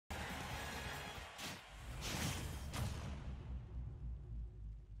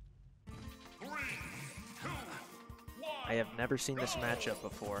I have never seen this matchup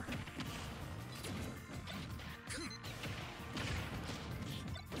before.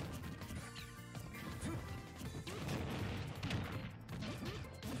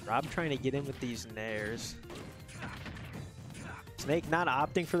 Rob trying to get in with these nairs. Snake not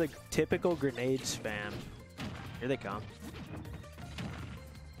opting for the typical grenade spam. Here they come.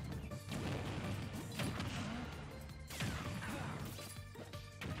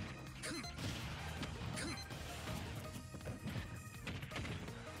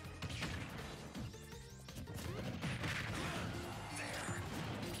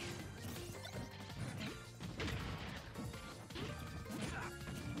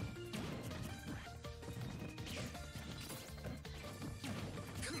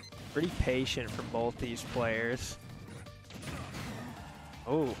 Pretty patient from both these players.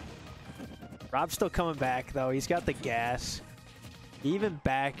 Oh. Rob's still coming back, though. He's got the gas. He even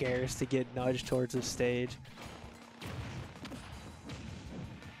back airs to get nudged towards the stage.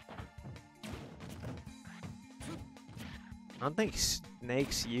 I don't think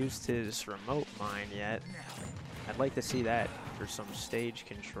Snake's used his remote mine yet. I'd like to see that for some stage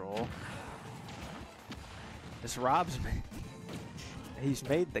control. This Rob's... He's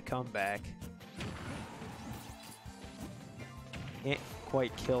made the comeback. Can't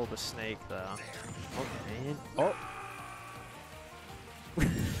quite kill the snake, though. Oh, man. Oh!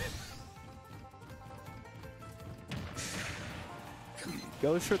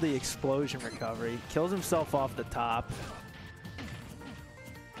 Goes for the explosion recovery. Kills himself off the top.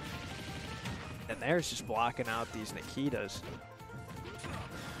 And there's just blocking out these Nikitas.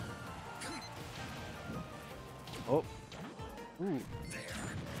 Oh. Ooh.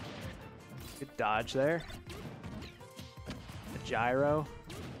 Good dodge there. The gyro.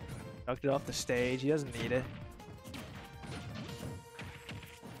 Ducked it off the stage. He doesn't need it.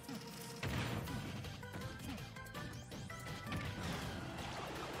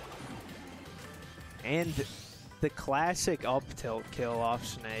 And the classic up tilt kill off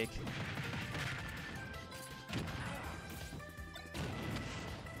Snake.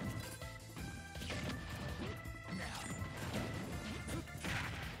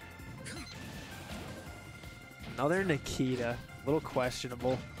 Another Nikita, a little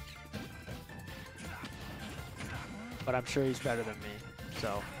questionable, but I'm sure he's better than me,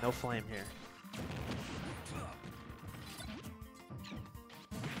 so no flame here.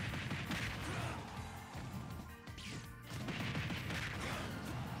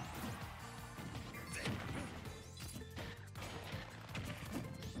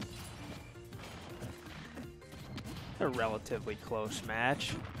 A relatively close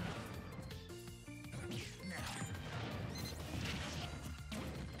match.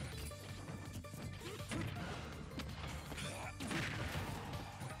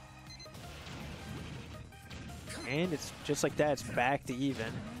 And it's just like that, it's back to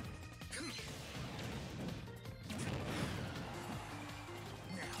even.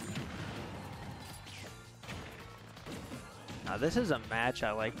 Now this is a match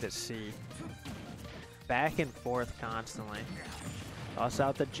I like to see. Back and forth constantly. Toss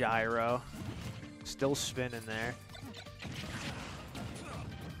out the gyro. Still spinning there.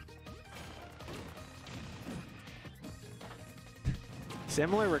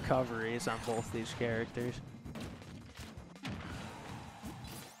 Similar recoveries on both these characters.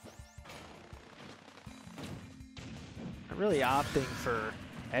 I'm really opting for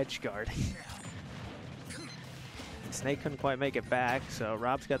edge guarding. Snake couldn't quite make it back, so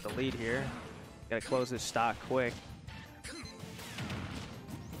Rob's got the lead here. Gotta close this stock quick.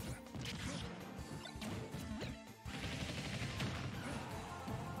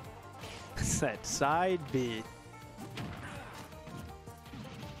 It's that side B.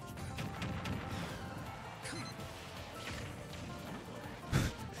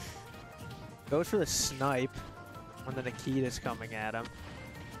 Goes for the snipe when the Nikita's coming at him.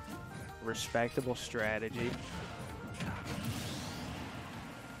 Respectable strategy.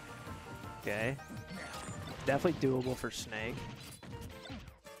 Okay. Definitely doable for Snake.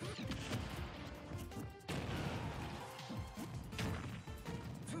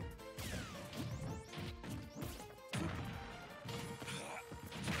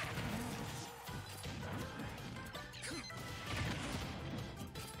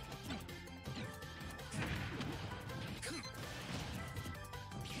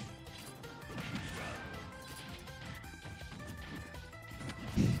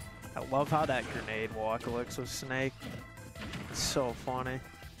 I love how that grenade walk looks with Snake. It's so funny.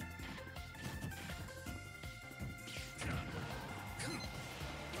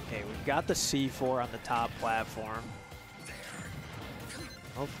 Okay, we've got the C4 on the top platform.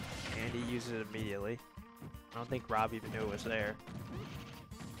 Oh, and he uses it immediately. I don't think Rob even knew it was there.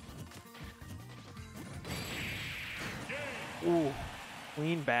 Ooh,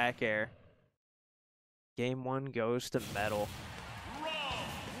 clean back air. Game 1 goes to Mettal.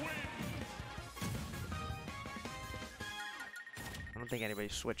 I don't think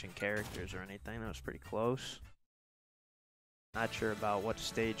anybody's switching characters or anything. That was pretty close. Not sure about what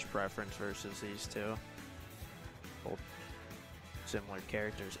stage preference versus these two. Both similar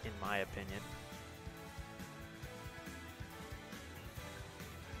characters, in my opinion.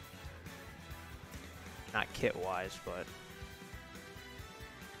 Not kit-wise, but...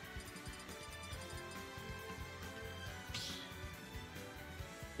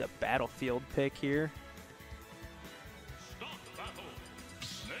 the battlefield pick here. Stop the battle.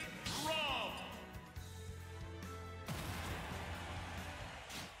 Snake Rob.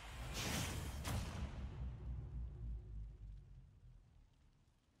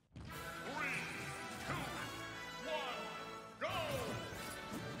 Three, two, one, go.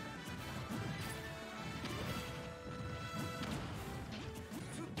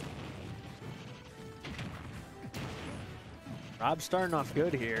 Rob's starting off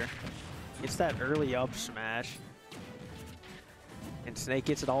good here. Gets that early up smash. And Snake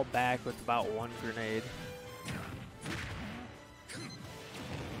gets it all back with about 1 grenade.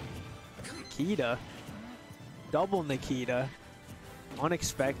 Nikita. Double Nikita.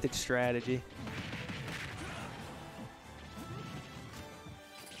 Unexpected strategy.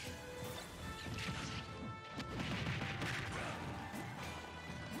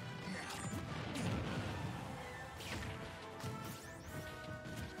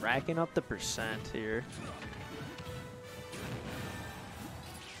 Racking up the percent here.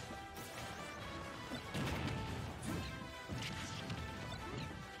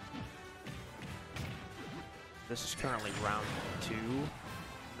 This is currently round 2 in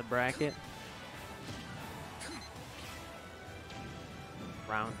the bracket.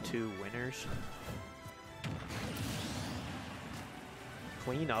 Round 2 winners.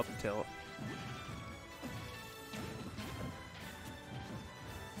 Clean up tilt.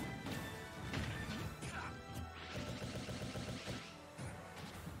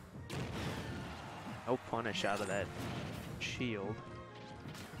 No punish out of that shield.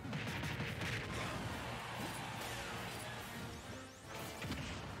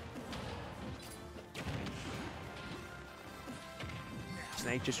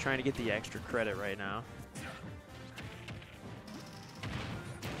 Snake just trying to get the extra credit right now.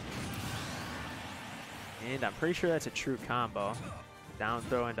 And I'm pretty sure that's a true combo. Down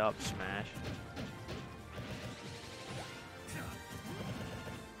throw and up smash.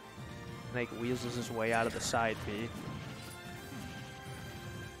 Snake weasels his way out of the side B.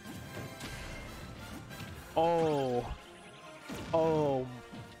 Oh. Oh.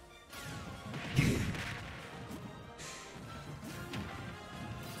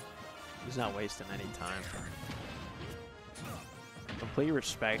 He's not wasting any time. Complete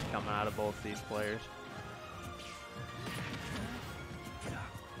respect coming out of both these players.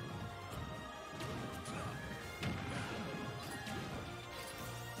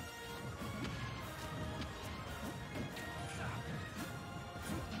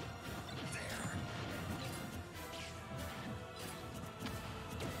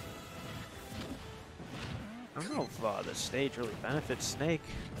 I don't know if the stage really benefits Snake.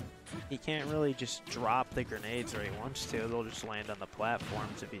 He can't really just drop the grenades where he wants to. They'll just land on the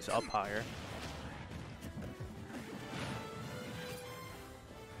platforms if he's up higher.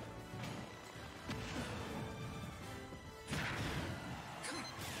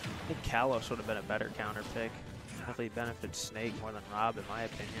 I think Kalos would have been a better counter pick. Definitely benefits Snake more than Rob, in my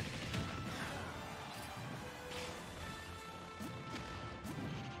opinion.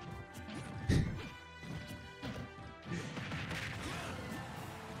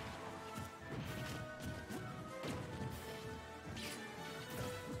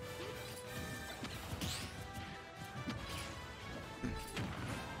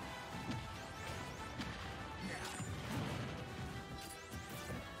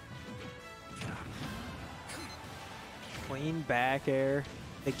 Clean back air.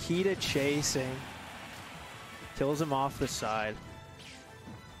 Nikita chasing. Kills him off the side.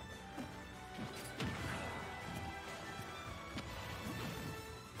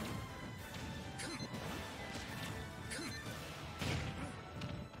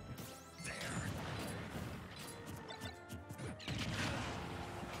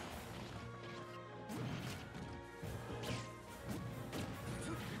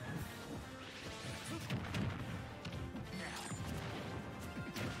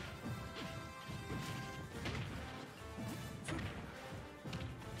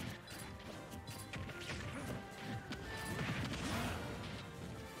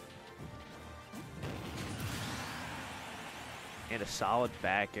 And a solid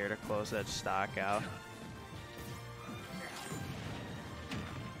back air to close that stock out.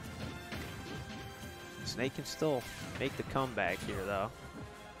 Snake can still make the comeback here, though.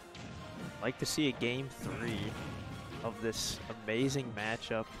 Like to see a game 3 of this amazing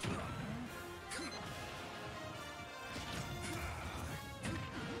matchup.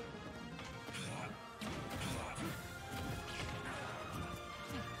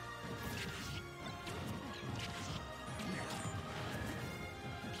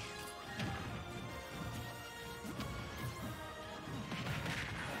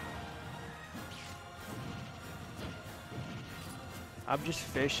 I'm just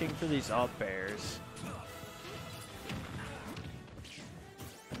fishing for these up airs.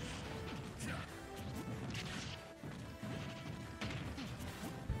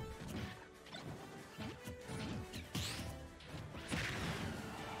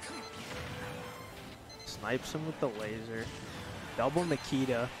 Snipes him with the laser. Double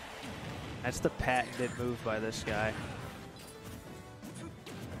Nikita. That's the patented move by this guy.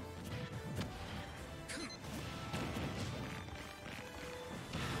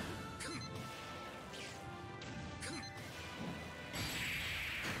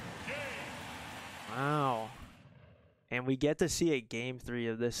 Wow. And we get to see a game 3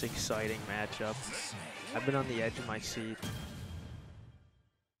 of this exciting matchup. I've been on the edge of my seat.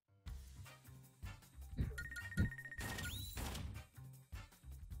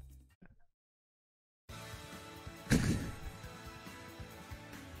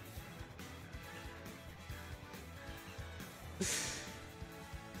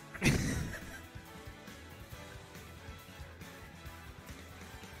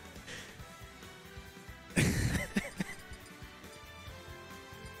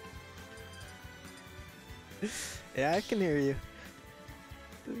 Yeah, I can hear you.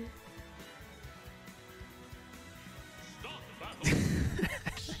 Start the battle.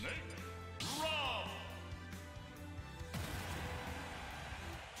 Snake Rob.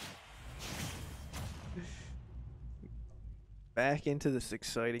 Back into this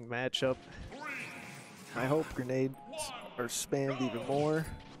exciting matchup. 3, I hope grenades are spammed even more.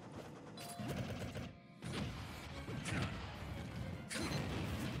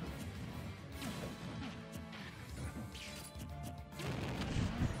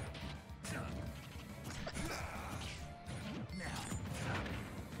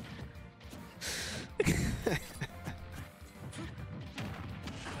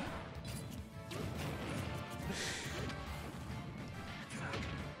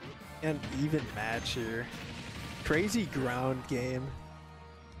 An even match here. Crazy ground game.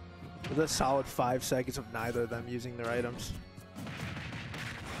 With a solid 5 seconds of neither of them using their items.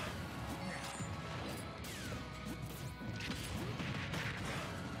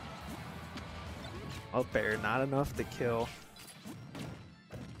 Up air, not enough to kill.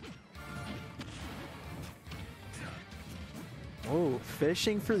 Oh,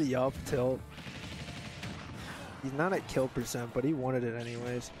 fishing for the up tilt. He's not at kill percent, but he wanted it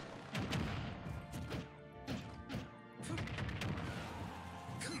anyways.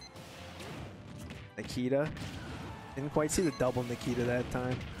 Nikita. Didn't quite see the double Nikita that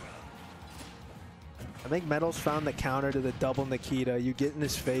time. I think Mettal's found the counter to the double Nikita. You get in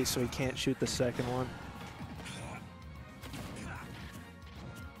his face so he can't shoot the second one.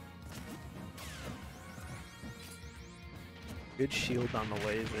 Good shield on the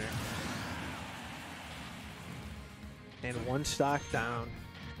laser. And one stock down.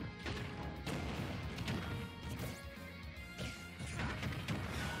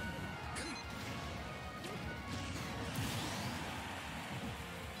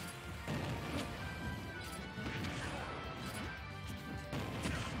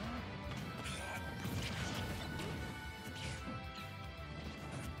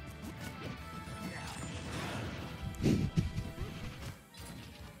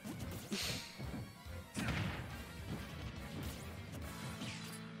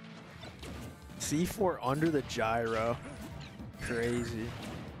 C4 under the gyro. Crazy.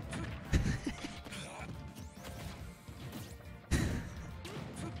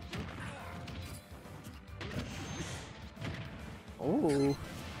 Oh.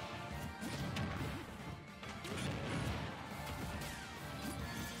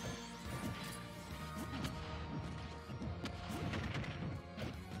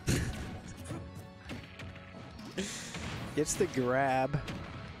 Gets the grab.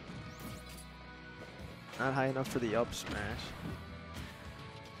 Not high enough for the up smash.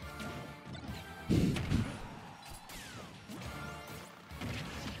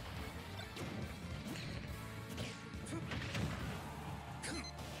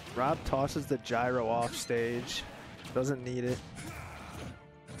 Rob tosses the gyro off stage. Doesn't need it.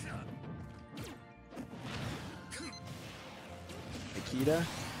 Nikita.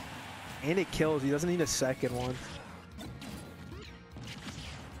 And it kills. He doesn't need a second one.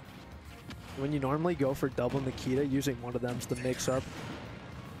 When you normally go for double Nikita, using one of them's to mix up.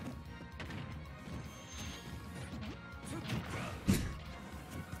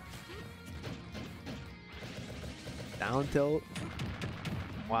 Down tilt.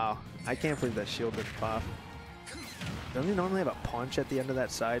 Wow. I can't believe that shield didn't pop. Doesn't he normally have a punch at the end of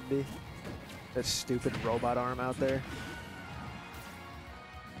that side B? That stupid robot arm out there.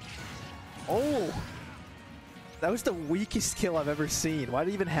 Oh! That was the weakest kill I've ever seen. Why did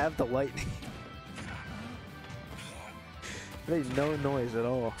he even have the lightning? It made no noise at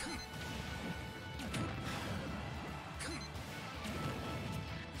all.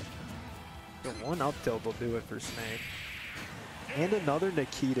 The one up tilt will do it for Snake. And another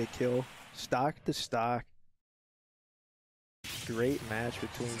Nikita kill. Stock to stock. Great match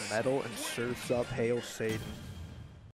between Mettal and Surf's Up Hail Satan.